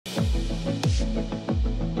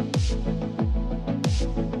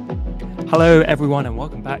Hello, everyone, and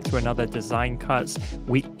welcome back to another Design Cuts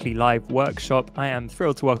weekly live workshop. I am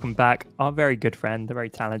thrilled to welcome back our very good friend, the very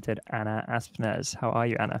talented Anna Aspnes. How are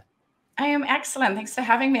you, Anna? I am excellent. Thanks for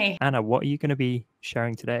having me. Anna, what are you going to be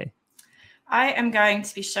sharing today? I am going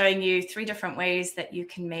to be showing you 3 different ways that you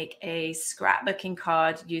can make a scrapbooking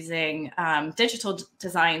card using digital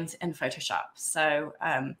designs in Photoshop. So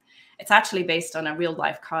it's actually based on a real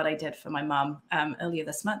life card I did for my mum earlier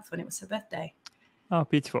this month when it was her birthday. Oh,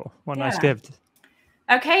 beautiful. What a nice gift.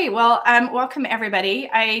 Okay, well, welcome everybody.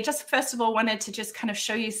 I just first of all wanted to just kind of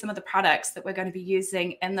show you some of the products that we're going to be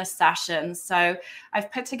using in this session. So I've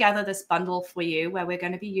put together this bundle for you where we're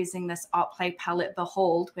going to be using this Art Play palette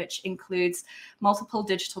Behold, which includes multiple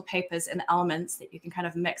digital papers and elements that you can kind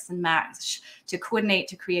of mix and match to coordinate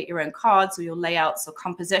to create your own cards or your layouts or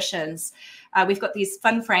compositions. We've got these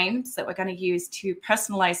fun frames that we're going to use to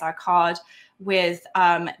personalize our card with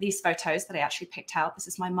these photos that I actually picked out. This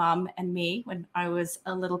is my mom and me when I was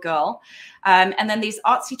a little girl. And then these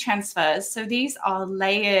artsy transfers. So these are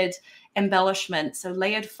layered embellishments, so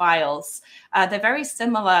layered files. They're very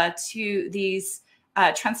similar to these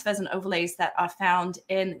transfers and overlays that are found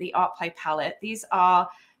in the Art Play palette. These are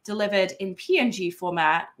delivered in PNG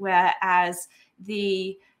format, whereas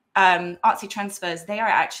the artsy transfers, they are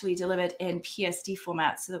actually delivered in PSD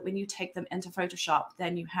format so that when you take them into Photoshop,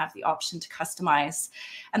 then you have the option to customize.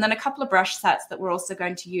 And then a couple of brush sets that we're also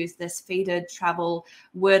going to use, this faded travel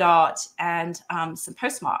word art and some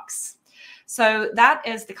postmarks. So that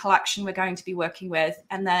is the collection we're going to be working with.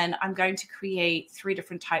 And then I'm going to create 3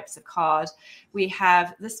 different types of card. We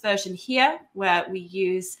have this version here where we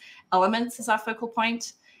use elements as our focal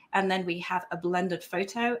point. And then we have a blended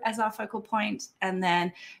photo as our focal point. And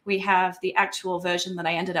then we have the actual version that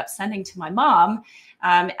I ended up sending to my mom.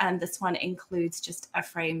 And this one includes just a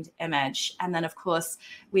framed image. And then, of course,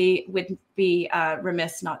 we would be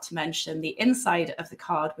remiss not to mention the inside of the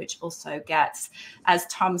card, which also gets, as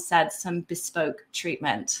Tom said, some bespoke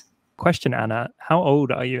treatment. Question, Anna, how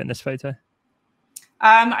old are you in this photo?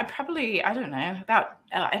 I don't know, about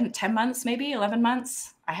 10 months, maybe 11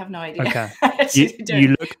 months. I have no idea. Okay.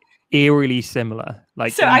 you look eerily similar.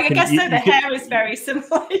 Like, so I guess so. The hair is very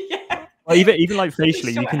similar. Yeah. Well, even like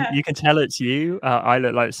facially, you can tell it's you. I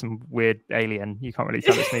look like some weird alien. You can't really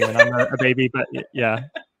tell it's me when I'm a baby, but yeah,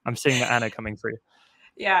 I'm seeing the Anna coming through.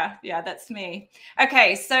 Yeah, that's me.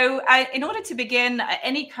 Okay, so in order to begin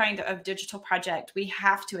any kind of digital project, we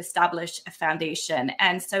have to establish a foundation.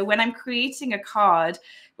 And so when I'm creating a card,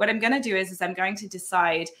 what I'm going to do is I'm going to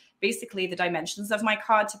decide basically the dimensions of my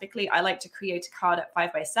card. Typically, I like to create a card at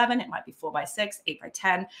 5x7. It might be 4x6,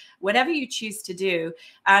 8x10, whatever you choose to do.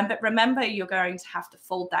 But remember, you're going to have to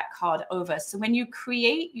fold that card over. So when you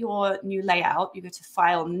create your new layout, you go to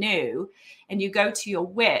File, New, and you go to your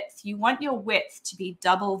width. You want your width to be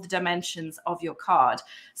double the dimensions of your card.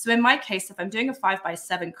 So in my case, if I'm doing a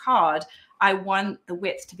 5x7 card, I want the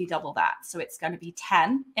width to be double that. So it's going to be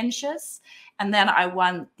 10 inches. And then I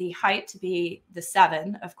want the height to be the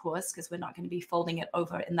 7, of course, because we're not going to be folding it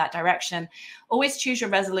over in that direction. Always choose your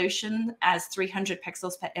resolution as 300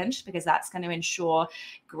 pixels per inch, because that's going to ensure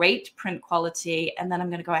great print quality. And then I'm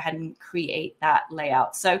going to go ahead and create that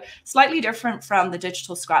layout. So slightly different from the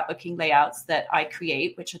digital scrapbooking layouts that I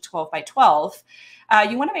create, which are 12x12.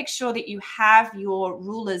 You want to make sure that you have your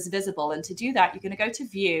rulers visible. And to do that, you're going to go to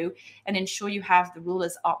View and ensure you have the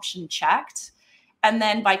rulers option checked. And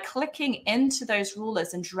then by clicking into those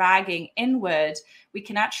rulers and dragging inward, we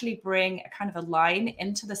can actually bring a kind of a line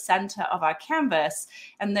into the center of our canvas.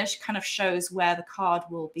 And this kind of shows where the card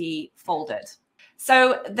will be folded.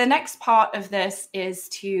 So the next part of this is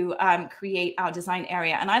to create our design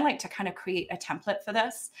area. And I like to kind of create a template for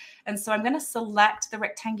this. And so I'm going to select the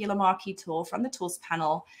rectangular marquee tool from the tools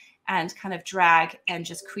panel and kind of drag and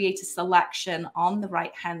just create a selection on the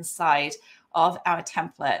right-hand side of our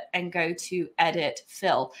template and go to Edit,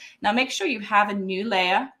 Fill. Now make sure you have a new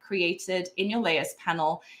layer created in your Layers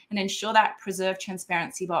panel and ensure that Preserve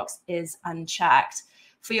Transparency box is unchecked.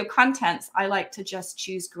 For your contents, I like to just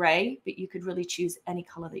choose gray, but you could really choose any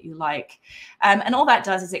color that you like. And all that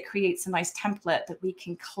does is it creates a nice template that we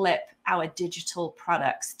can clip our digital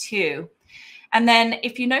products to. And then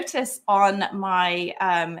if you notice on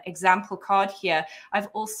my example card here, I've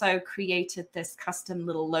also created this custom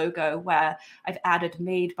little logo where I've added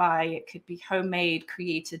made by, it could be homemade,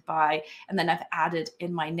 created by, and then I've added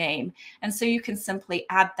in my name. And so you can simply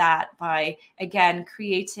add that by, again,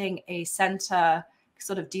 creating a center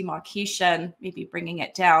sort of demarcation, maybe bringing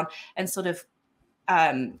it down and sort of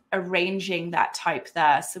arranging that type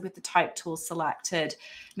there. So with the type tool selected,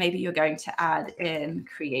 maybe you're going to add in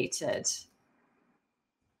created.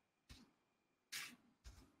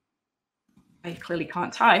 I clearly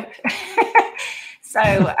can't type. So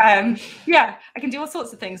yeah, I can do all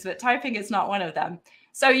sorts of things, but typing is not one of them.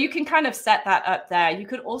 So you can kind of set that up there. You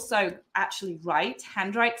could also actually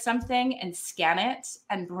handwrite something and scan it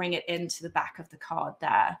and bring it into the back of the card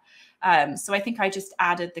there. So I think I just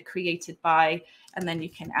added the created by, and then you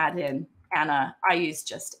can add in Anna. I use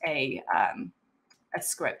just a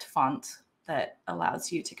script font that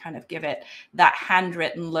allows you to kind of give it that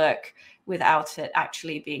handwritten look without it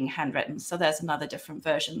actually being handwritten. So there's another different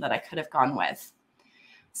version that I could have gone with.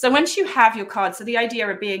 So once you have your card, so the idea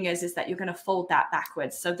of being is that you're going to fold that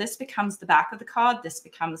backwards. So this becomes the back of the card. This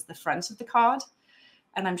becomes the front of the card.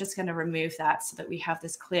 And I'm just going to remove that so that we have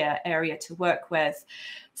this clear area to work with.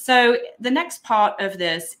 So the next part of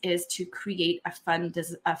this is to create a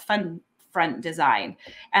fun front design.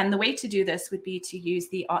 And the way to do this would be to use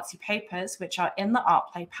the artsy papers, which are in the Art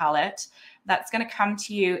Play palette. That's going to come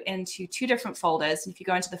to you into 2 different folders. And if you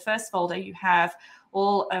go into the first folder, you have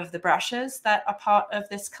all of the brushes that are part of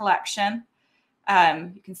this collection.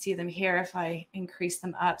 You can see them here if I increase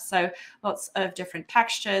them up. So lots of different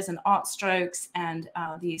textures and art strokes and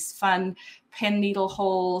these fun pin needle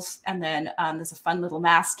holes. And then there's a fun little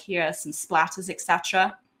mask here, some splatters,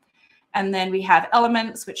 etc. And then we have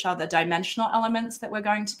elements, which are the dimensional elements that we're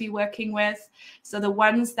going to be working with. So the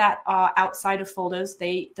ones that are outside of folders,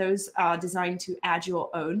 those are designed to add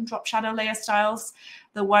your own drop shadow layer styles.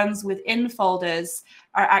 The ones within folders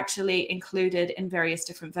are actually included in various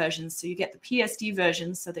different versions. So you get the PSD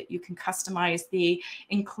version so that you can customize the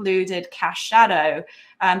included cast shadow,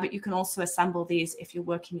 but you can also assemble these if you're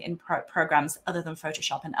working in programs other than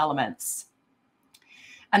Photoshop and Elements.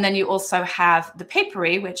 And then you also have the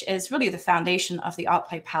papery, which is really the foundation of the Art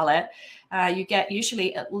Play palette. You get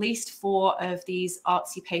usually at least 4 of these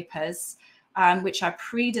artsy papers, which are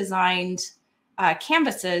pre-designed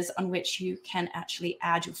canvases on which you can actually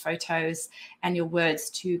add your photos and your words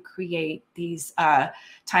to create these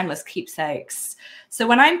timeless keepsakes. So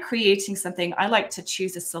when I'm creating something, I like to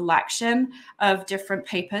choose a selection of different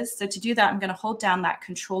papers. So to do that, I'm going to hold down that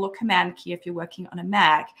Control or Command key if you're working on a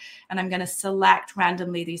Mac, and I'm going to select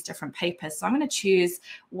randomly these different papers. So I'm going to choose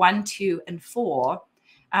 1, 2, and 4.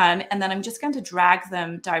 And then I'm just going to drag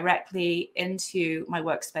them directly into my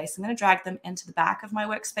workspace. I'm going to drag them into the back of my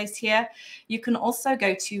workspace here. You can also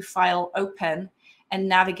go to File, Open, and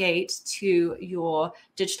navigate to your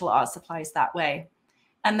digital art supplies that way.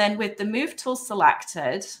 And then with the Move tool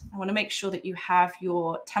selected, I want to make sure that you have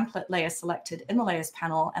your template layer selected in the Layers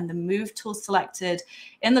panel and the Move tool selected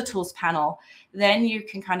in the Tools panel. Then you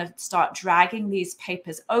can kind of start dragging these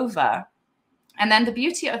papers over. And then the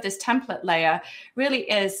beauty of this template layer really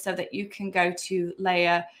is so that you can go to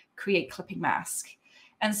Layer, Create Clipping Mask.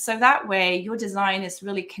 And so that way your design is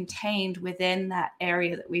really contained within that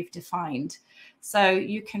area that we've defined. So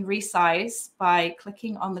you can resize by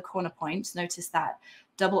clicking on the corner point. Notice that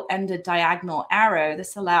double-ended diagonal arrow.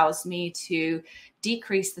 This allows me to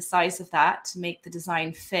decrease the size of that to make the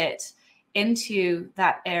design fit into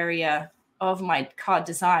that area of my card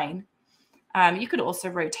design. You could also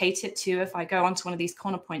rotate it too. If I go onto one of these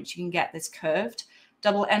corner points, you can get this curved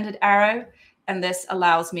double-ended arrow. And this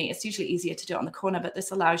allows me, it's usually easier to do it on the corner, but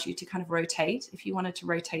this allows you to kind of rotate if you wanted to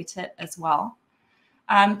rotate it as well.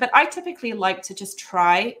 But I typically like to just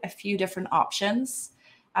try a few different options.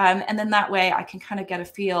 And then that way I can kind of get a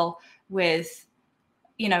feel with,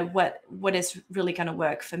 you know, what is really going to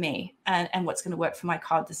work for me and what's going to work for my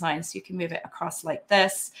card design. So you can move it across like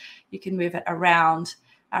this. You can move it around.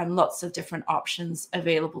 Lots of different options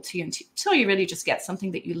available to you until you really just get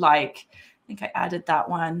something that you like. I think I added that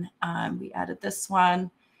one. We added this one.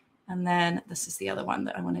 And then this is the other one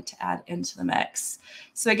that I wanted to add into the mix.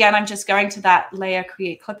 So again, I'm just going to that Layer,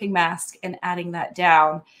 Create Clipping Mask and adding that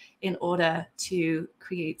down in order to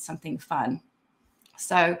create something fun.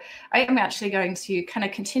 So I am actually going to kind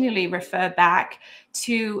of continually refer back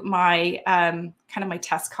to my kind of my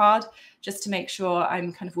test card just to make sure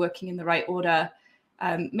I'm kind of working in the right order.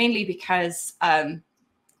 Mainly because I'm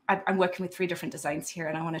working with 3 different designs here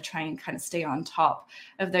and I want to try and kind of stay on top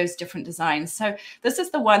of those different designs. So this is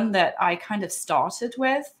the one that I kind of started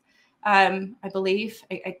with. I believe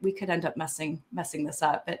we could end up messing this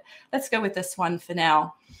up, but let's go with this one for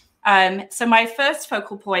now. So my first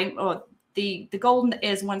focal point, or the goal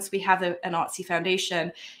is, once we have an artsy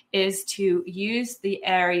foundation, is to use the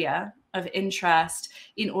area of interest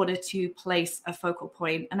in order to place a focal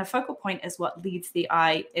point. And a focal point is what leads the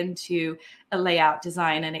eye into a layout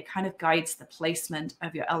design, and it kind of guides the placement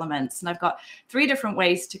of your elements. And I've got 3 different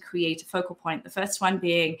ways to create a focal point. The first one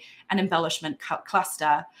being an embellishment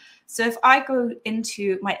cluster. So if I go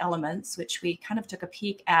into my elements, which we kind of took a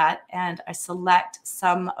peek at, and I select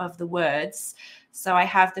some of the words, so I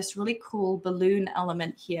have this really cool balloon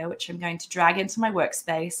element here, which I'm going to drag into my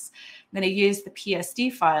workspace. I'm going to use the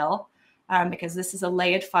PSD file because this is a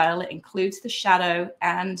layered file. It includes the shadow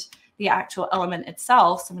and the actual element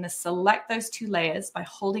itself. So I'm going to select those two layers by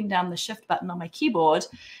holding down the shift button on my keyboard.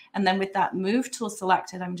 And then with that move tool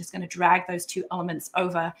selected, I'm just going to drag those two elements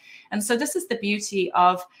over. And so this is the beauty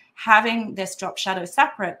of having this drop shadow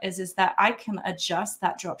separate is that I can adjust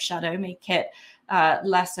that drop shadow, make it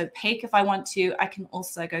less opaque if I want to. I can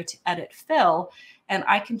also go to edit fill and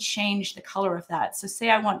I can change the color of that. So say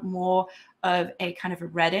I want more of a kind of a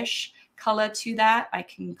reddish color to that, I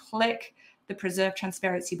can click the preserve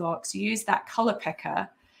transparency box, use that color picker,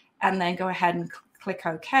 and then go ahead and click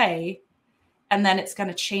OK. And then it's going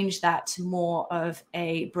to change that to more of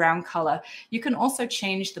a brown color. You can also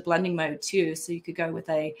change the blending mode too. So you could go with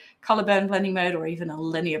a color burn blending mode or even a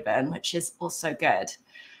linear burn, which is also good.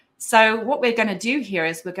 So what we're going to do here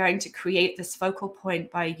is we're going to create this focal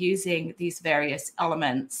point by using these various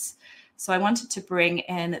elements. So I wanted to bring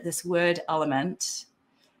in this word element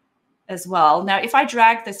as well. Now, if I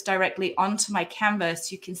drag this directly onto my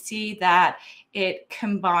canvas, you can see that it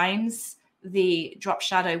combines the drop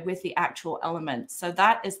shadow with the actual element. So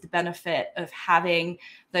that is the benefit of having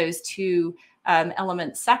those two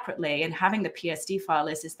elements separately, and having the PSD file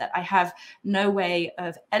is that I have no way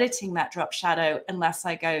of editing that drop shadow unless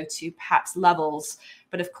I go to perhaps levels.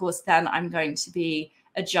 But of course, then I'm going to be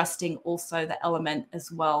adjusting also the element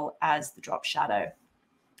as well as the drop shadow.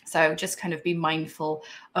 So just kind of be mindful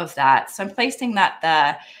of that. So I'm placing that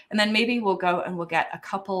there. And then maybe we'll go and we'll get a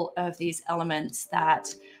couple of these elements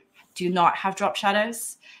that do not have drop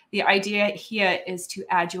shadows. The idea here is to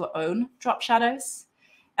add your own drop shadows.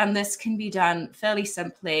 And this can be done fairly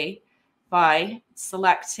simply by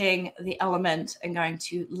selecting the element and going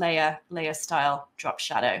to layer style drop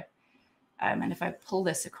shadow. And if I pull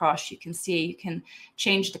this across, you can see you can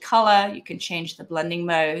change the color, you can change the blending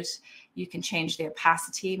mode, you can change the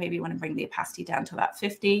opacity. Maybe you want to bring the opacity down to about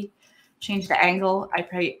 50. Change the angle.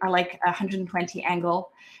 I like 120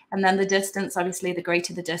 angle. And then the distance, obviously, the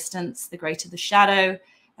greater the distance, the greater the shadow,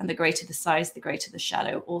 and the greater the size, the greater the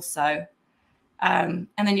shadow also. And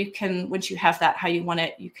then you can, once you have that how you want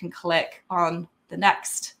it, you can click on the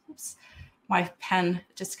next. Oops, my pen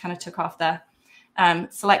just kind of took off there.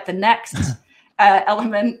 Select the next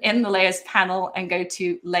element in the layers panel and go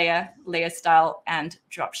to layer style, and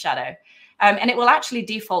drop shadow. And it will actually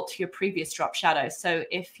default to your previous drop shadow. So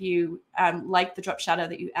if you like the drop shadow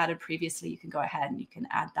that you added previously, you can go ahead and you can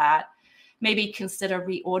add that. Maybe consider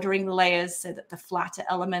reordering the layers so that the flatter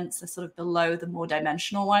elements are sort of below the more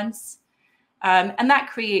dimensional ones. And that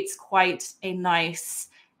creates quite a nice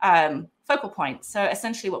focal point. So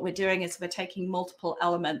essentially what we're doing is we're taking multiple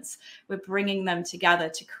elements, we're bringing them together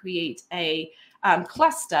to create a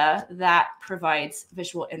cluster that provides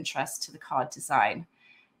visual interest to the card design.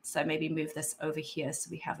 So maybe move this over here so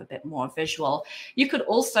we have a bit more visual. You could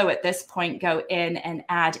also at this point go in and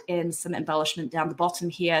add in some embellishment down the bottom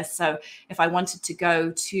here. So if I wanted to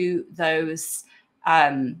go to those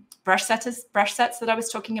brush sets that I was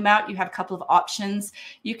talking about, you have a couple of options.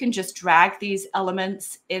 You can just drag these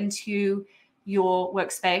elements into your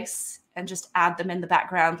workspace and just add them in the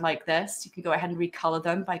background like this. You can go ahead and recolor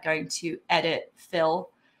them by going to edit, fill.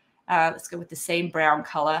 Let's go with the same brown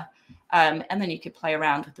color. And then you could play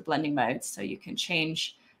around with the blending modes. So you can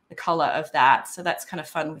change the color of that. So that's kind of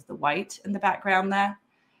fun with the white in the background there.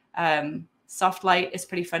 Soft light is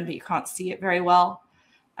pretty fun, but you can't see it very well.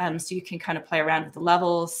 So you can kind of play around with the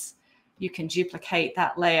levels. You can duplicate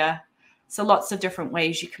that layer. So lots of different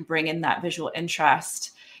ways you can bring in that visual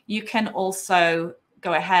interest. You can also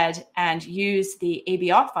go ahead and use the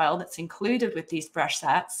ABR file that's included with these brush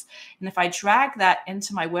sets. And if I drag that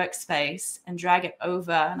into my workspace and drag it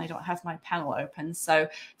over, and I don't have my panel open. So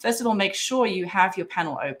first of all, make sure you have your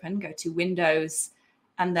panel open, go to Windows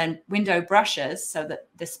and then Window Brushes so that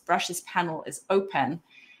this brushes panel is open,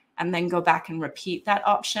 and then go back and repeat that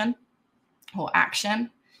option or action.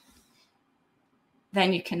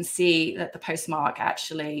 Then you can see that the postmark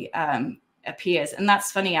actually appears. And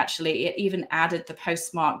that's funny, actually. It even added the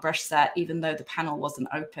postmark brush set, even though the panel wasn't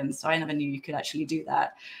open. So I never knew you could actually do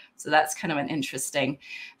that. So that's kind of an interesting.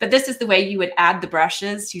 But this is the way you would add the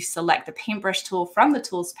brushes. You select the paintbrush tool from the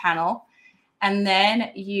tools panel, and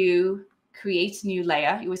then you create a new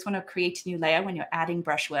layer. You always want to create a new layer when you're adding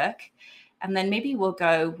brushwork. And then maybe we'll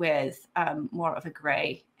go with more of a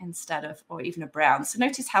gray instead of, or even a brown. So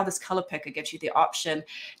notice how this color picker gives you the option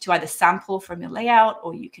to either sample from your layout,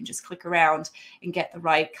 or you can just click around and get the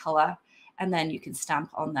right color. and then you can stamp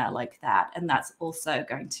on there like that. And that's also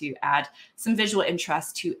going to add some visual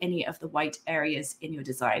interest to any of the white areas in your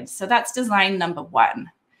design. So that's design number 1. Do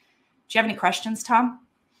you have any questions, Tom?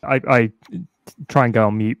 I try and go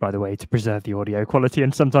on mute, by the way, to preserve the audio quality,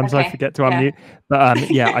 and sometimes I forget to unmute. But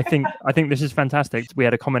yeah, I think this is fantastic. We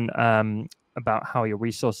had a comment about how your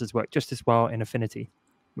resources work just as well in Affinity,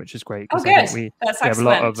 which is great because I think we have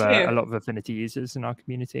a lot of Affinity users in our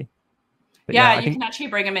community. But yeah, you can actually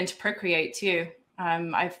bring them into Procreate too.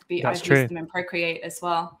 I've used them in Procreate as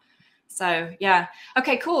well. So yeah.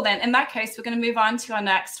 Okay, cool. Then in that case, we're going to move on to our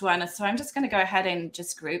next one. So I'm just going to go ahead and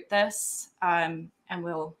just group this, and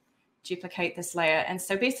we'll duplicate this layer. And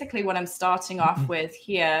so basically what I'm starting off with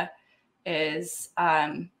here is,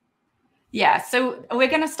 yeah, so we're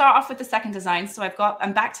going to start off with the second design. So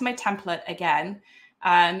I'm back to my template again.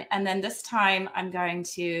 And then this time I'm going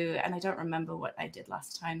to, and I don't remember what I did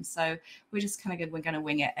last time. So we're just we're going to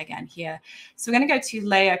wing it again here. So we're going to go to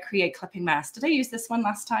layer, create clipping mask. Did I use this one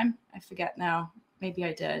last time? I forget now. Maybe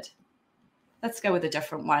I did. Let's go with a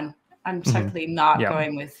different one. I'm totally not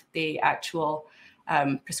going with the actual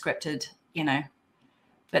prescripted,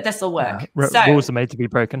 but this will work. Rules are made to be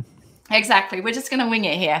broken. Exactly. We're just going to wing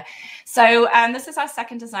it here. So this is our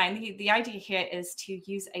second design. The idea here is to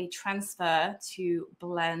use a transfer to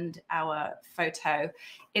blend our photo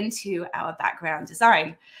into our background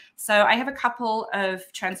design. So I have a couple of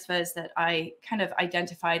transfers that I kind of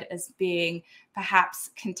identified as being perhaps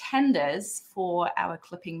contenders for our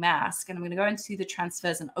clipping mask. And I'm going to go into the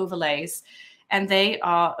transfers and overlays. And they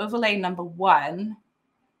are overlay number 1,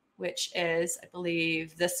 which is, I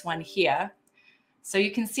believe, this one here. So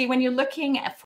you can see when you're looking